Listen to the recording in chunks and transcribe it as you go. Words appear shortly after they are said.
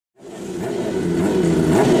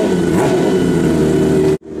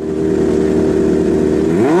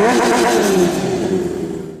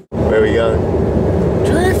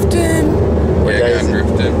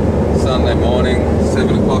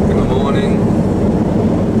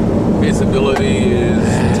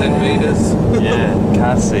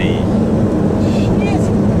see.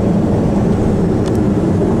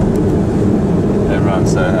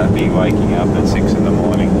 Everyone's so happy waking up at 6 in the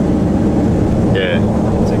morning. Yeah.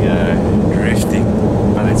 To go drifting,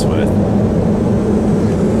 but it's worth it.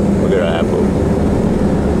 Look at that apple.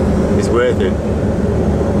 It's worth it.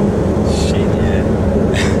 Shit, yeah.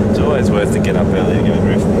 It's always worth to get up early to go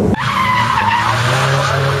drifting.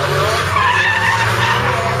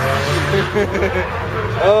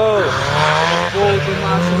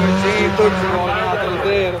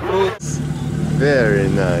 Very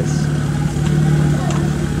nice.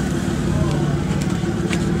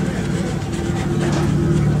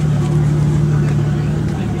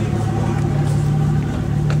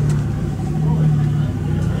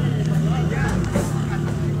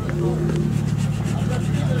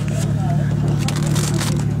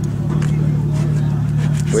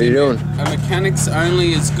 What are you doing? A mechanic's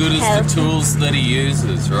only as good as the tools that he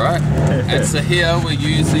uses, right? And so here we're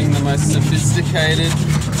using the most sophisticated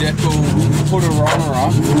decal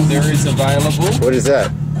putter-on there is available. What is that?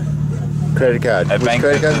 Credit card. A bank,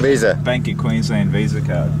 credit card? Visa. Bank of Queensland Visa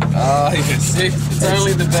card. Oh, yes, it's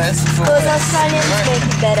only the best. Because Australians make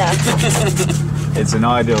it better. It's an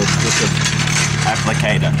ideal sticker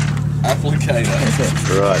applicator. Applicator.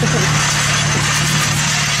 Right.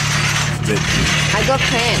 I got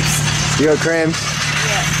cramps. You got cramps?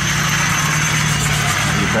 Yeah.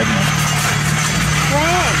 Are you pregnant?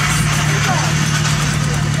 Cramps.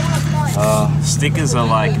 Stickers are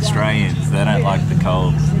like Australians. They don't like the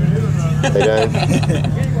cold. They don't?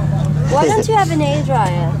 Why don't you have an air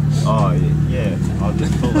dryer? Oh, yeah. I'll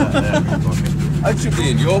just pull that out of your pocket. That should be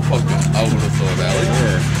in your pocket, I would have thought, Alex.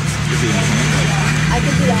 Yeah. Should be in your handbag. I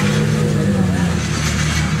can do that.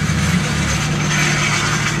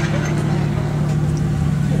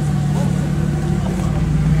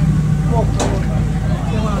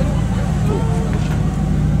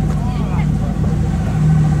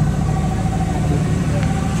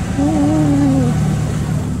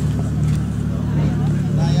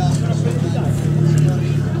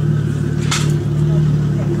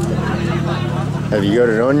 Have you got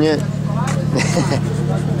it on yet?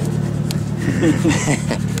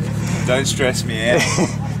 Don't stress me out.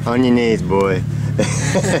 On your knees, boy.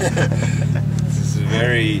 This is a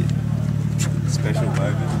very special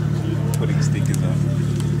moment. Putting stickers on.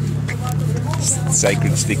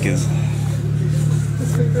 Sacred stickers.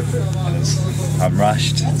 I'm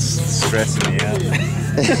rushed. It's stressing me out.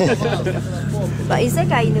 But is that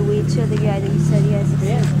guy in the wheelchair the guy that you said he has a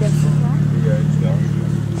different car?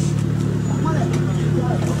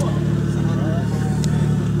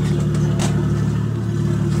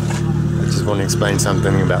 I just want to explain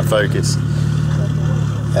something about focus.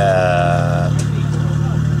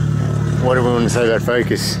 What do we want to say about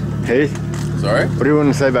focus? Heath? Sorry? What do you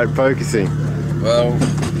want to say about focusing? Well,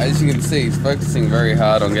 as you can see, he's focusing very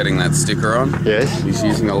hard on getting that sticker on. Yes? He's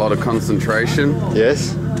using a lot of concentration.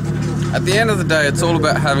 Yes? At the end of the day, it's all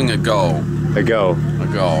about having a goal. A goal. A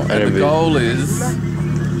goal. And the goal is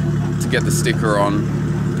to get the sticker on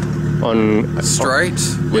straight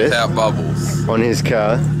without bubbles. On his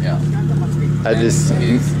car. Yeah. He's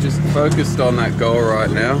just focused on that goal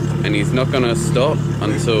right now, and he's not going to stop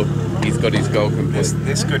until he's got his goal complete.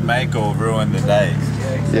 This could make or ruin the day.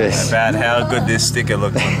 Yes. About how good this sticker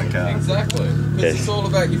looks on the car. Exactly. Because it's all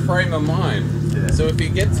about your frame of mind. Yeah. So if he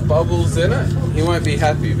gets bubbles in it, he won't be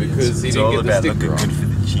happy because he didn't get the sticker on. It's all about looking good for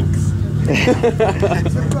the cheeks.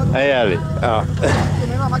 Hey Ali. Oh.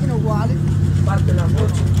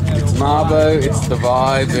 It's Marbo, it's the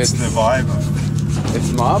vibe. It's the vibe.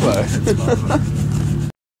 It's Marbo.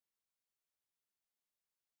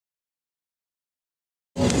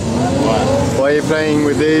 Why are you playing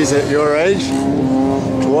with these at your age?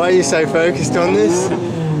 Why are you so focused on this?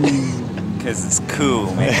 Because it's cool,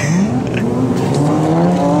 man.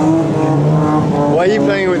 Why are you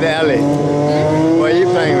playing with Ali? Why are you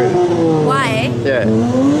playing with it? Why? Yeah.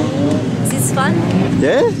 Is this fun?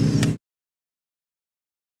 Yeah?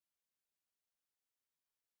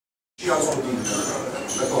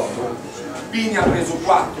 Pini ha preso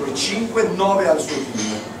 4 e 5, 9 al suo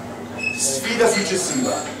team. Sfida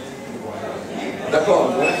successiva.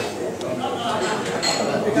 D'accordo?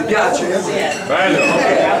 Ti piace? Bello!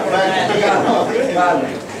 Bello.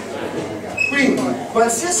 Quindi,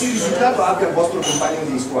 qualsiasi risultato abbia il vostro compagno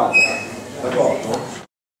di squadra, d'accordo?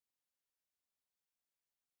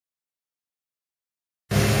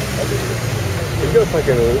 He's got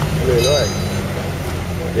fucking really nice.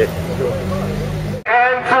 Yeah.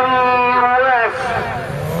 Anthony West,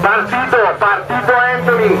 partito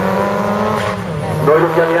Anthony, noi lo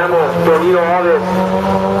chiamiamo Tonino Ovest,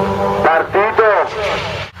 partito.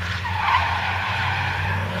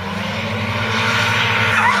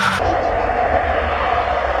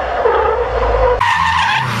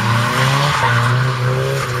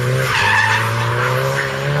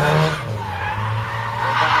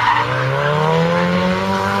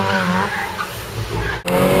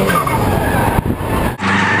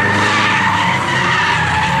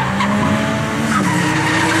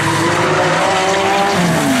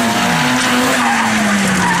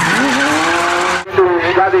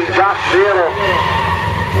 strade, gas zero,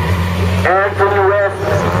 Anthony West.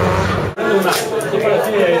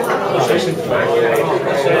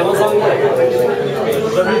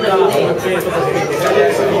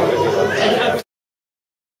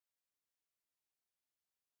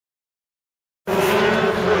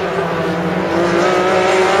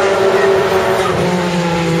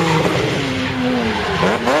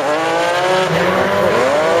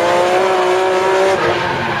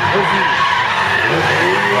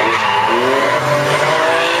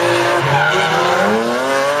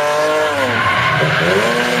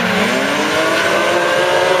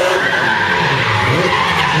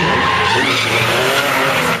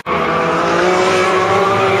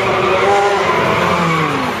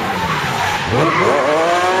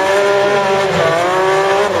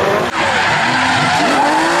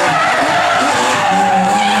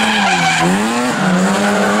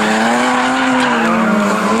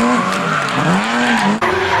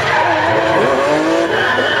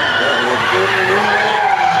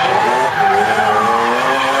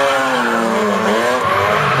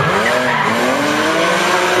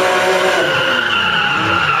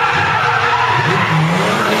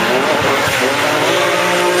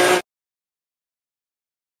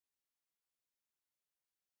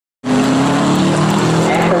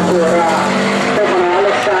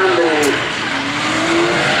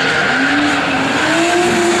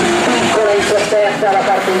 La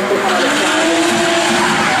parte di Stefano Alessandri.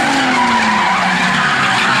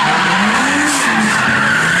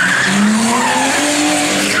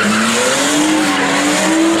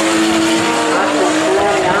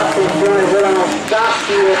 Attenzione, volano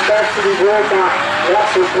sassi e pezzi di gomma,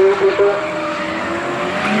 grazie al pubblico.